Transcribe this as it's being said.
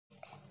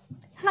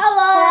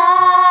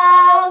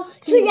Hello!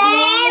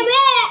 Today we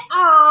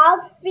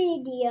are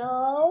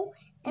video.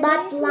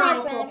 But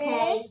live,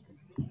 okay?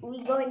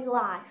 We're going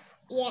live.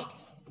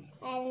 Yes.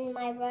 And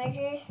my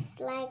brother's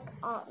like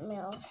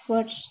oatmeal.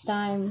 First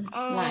time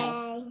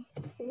live.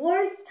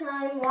 Worst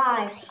time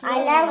live.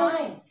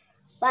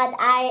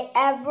 I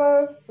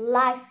ever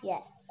live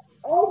yet.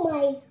 Oh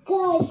my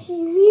gosh,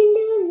 we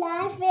really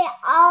live it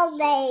all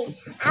day.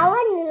 I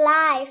want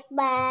live,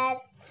 but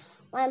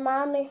my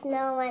mom is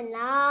no one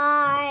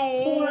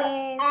live.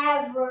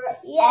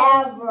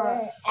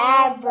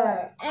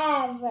 Ever.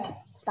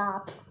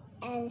 Stop.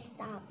 And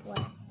stop what?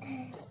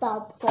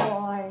 Stop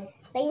for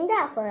saying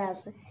that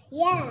forever.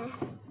 Yeah.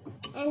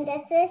 And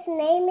his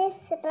name is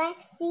Black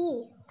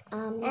Sea.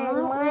 And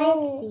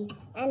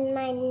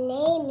my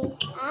name is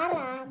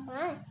Ara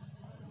Mas.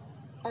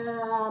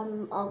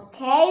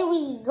 Okay,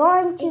 we're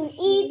going to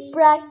eat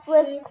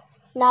breakfast,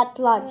 not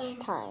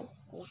lunchtime.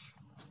 Yeah.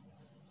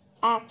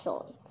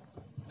 Actually.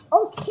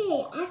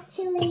 Okay,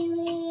 actually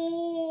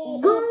we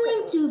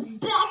Going to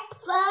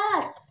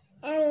breakfast.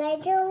 and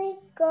later we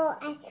go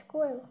at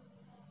school.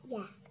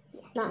 Yeah.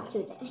 Not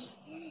today.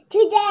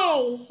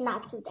 Today.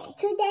 Not today.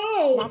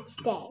 Today. Not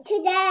today.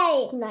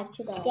 Today. Not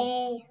today.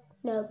 Today.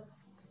 Nope.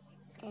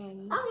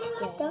 And Okay,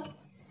 let's go.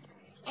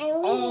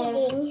 And we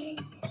eating.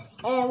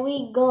 And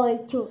we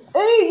going to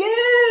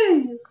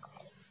eating.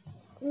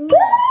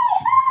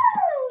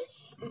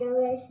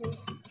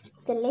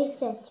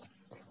 Delicious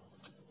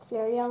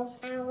cereals.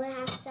 And we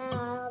have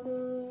some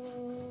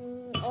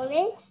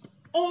orange.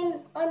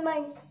 And on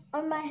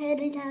my head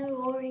it has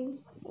orange.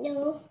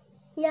 No.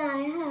 Yeah,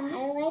 I have.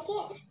 I like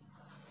it.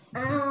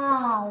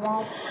 Ah,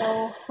 that's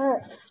so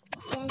hurt.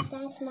 Yes,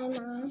 that's my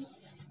mom.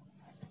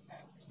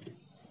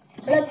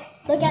 Look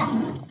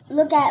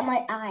at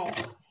my eye.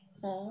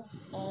 Look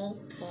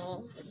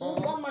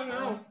at my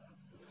eye.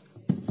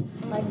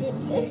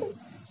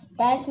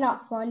 That's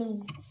not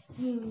funny.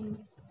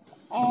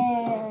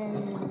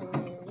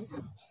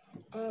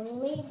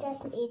 And we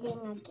just eating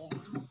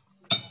again.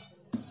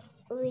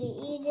 We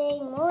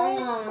eating more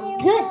cereal.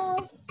 Good.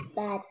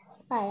 But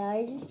my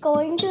eye is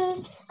going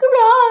to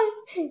cry.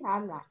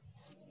 I'm not.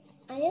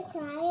 Are you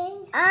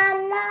crying?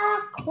 I'm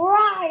not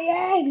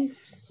crying.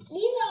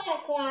 You are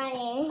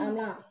crying. I'm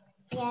not.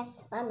 Yes.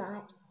 I'm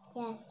not.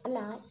 Yes. I'm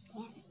not.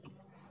 Yes.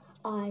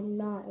 I'm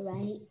not,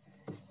 right?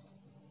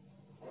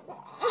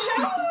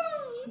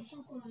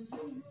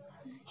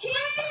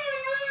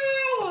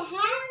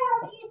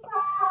 Hello,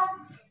 people.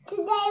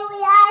 Today we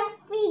are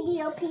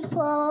video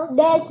people.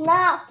 That's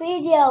not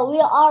video. We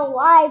are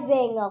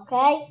living,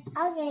 okay?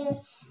 Okay.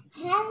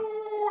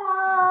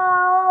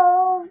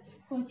 Hello.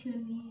 What's your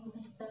name?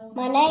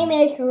 My name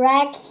is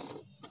Rex.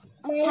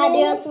 My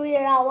name is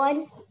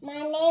One. My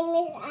name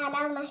is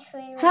Adam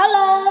Ashwin.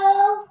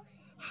 Hello.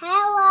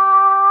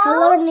 Hello.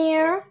 Hello,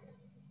 Near.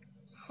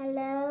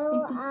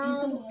 Hello.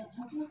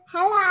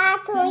 Hello,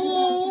 Atuli.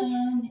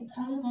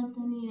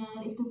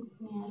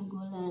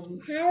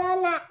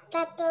 Hello,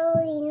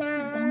 Tatulina.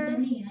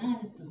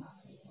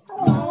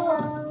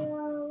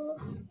 Hello.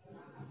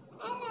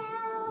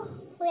 Hello.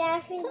 We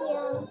are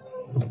video.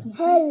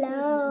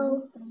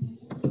 Hello.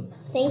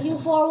 Thank you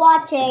for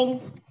watching.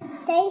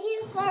 Thank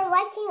you for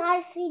watching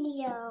our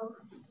video.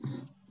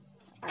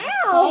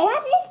 Ow,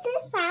 what is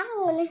this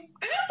sound?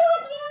 I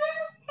don't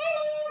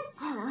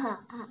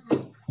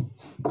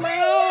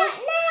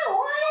know.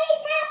 What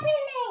is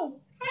happening?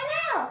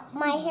 Hello.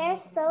 My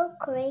hair's so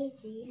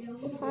crazy.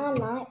 I'm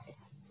not.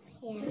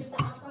 Yeah.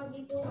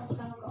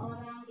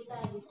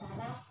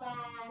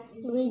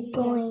 We're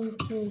going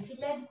to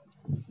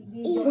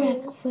eat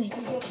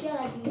breakfast.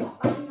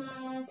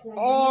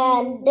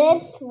 And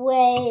this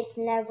way is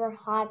never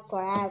hot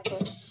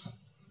forever.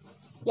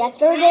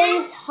 Yesterday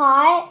was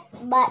hot,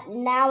 but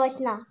now it's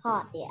not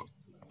hot yet.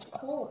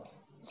 Cold.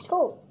 It's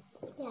cold.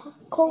 Yeah.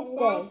 Cold And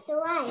day. that's the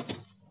light.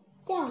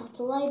 Yeah,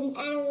 the light is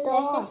And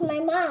dark. this is my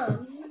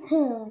mom.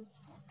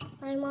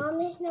 My mom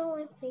is no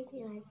one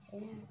baby like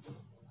that.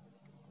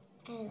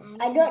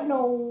 And I don't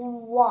know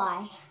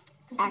why,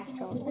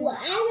 actually. Well,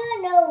 I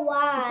don't know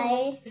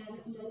why.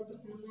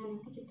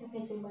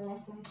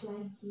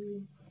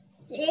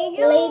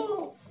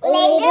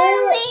 Later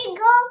we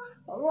go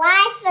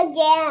live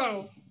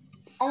again.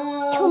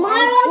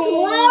 Tomorrow.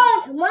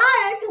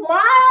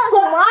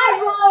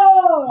 Forever.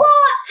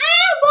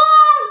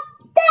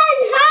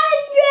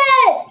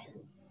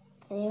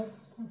 10.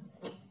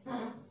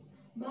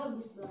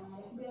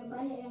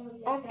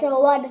 After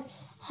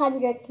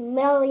 100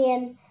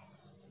 million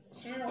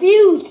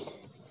views.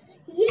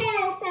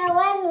 Yes, I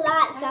want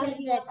lots of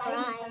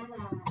subscribers.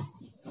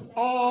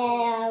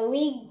 And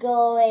we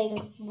going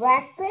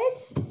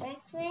breakfast.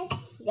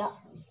 Yeah.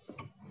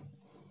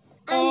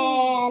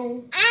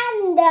 And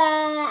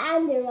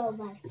the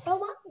robot.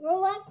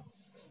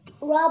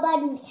 Robot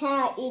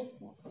cannot eat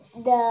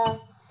the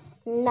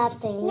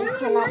nothing. You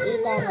cannot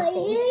eat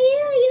anything.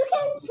 You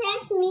can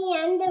press me.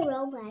 I'm the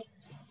robot.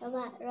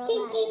 Robot.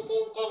 Ting.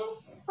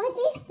 What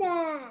is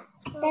that?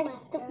 That's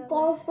the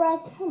ball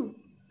press him.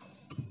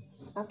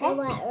 Okay?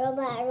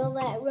 Robot.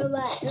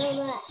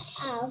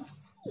 Ow.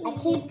 I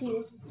keep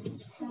you.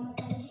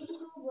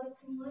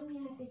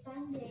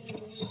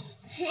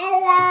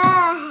 Hello,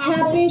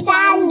 happy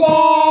Sunday.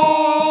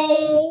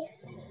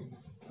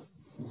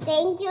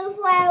 Thank you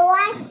for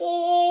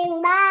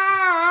watching.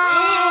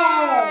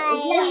 Bye.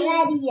 It's not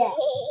ready yet.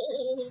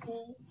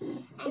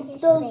 It's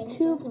still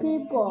 2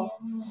 people.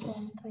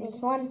 There's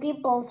 1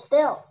 people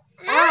still.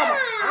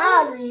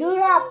 Do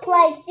not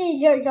play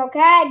scissors,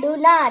 okay? Do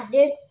not.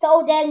 This is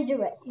so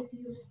dangerous.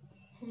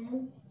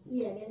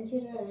 Later,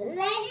 your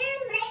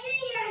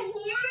hand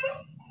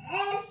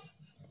is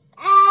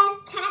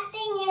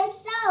cutting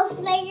yourself.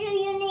 Later,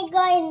 you need to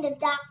go in the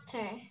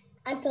doctor.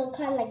 Until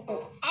cut like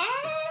this.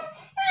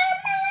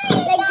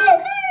 Like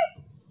this.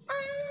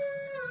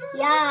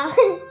 Yeah.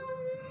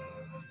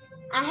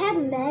 I have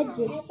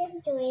magic. I'm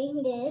just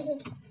doing this.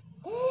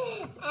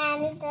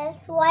 And that's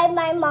why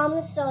my mom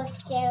is so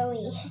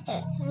scary. I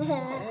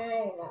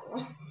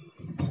know.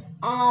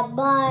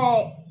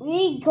 But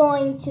we're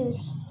going to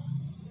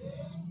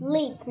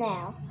sleep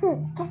now.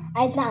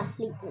 I'm not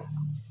sleeping.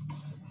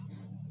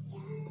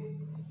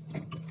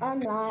 I'm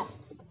not.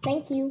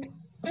 Thank you.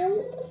 I'm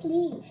going to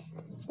sleep.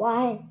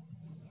 Why?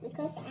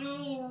 Because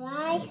I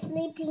like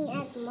sleeping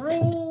at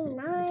morning,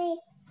 night.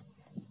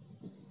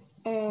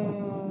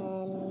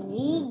 And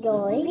we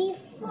going.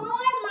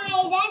 Before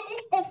my dad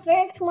is the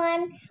first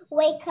one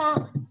wake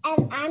up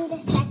and I'm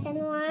the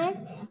second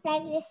one.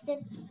 Like this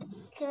the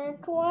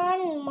third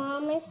one.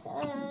 Mom is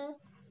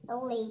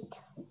late.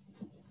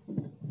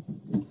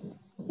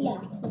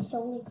 Yeah, it's so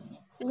late.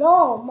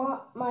 No,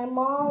 my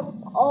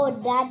mom. Oh,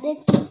 dad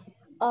is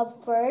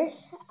up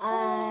first,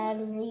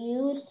 and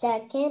you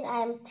second.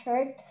 I'm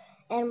third,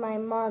 and my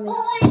mom is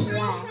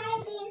last.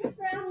 Hiding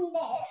from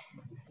this.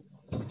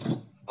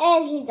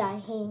 And he's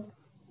hiding.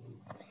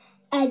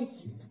 And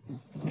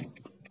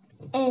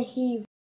he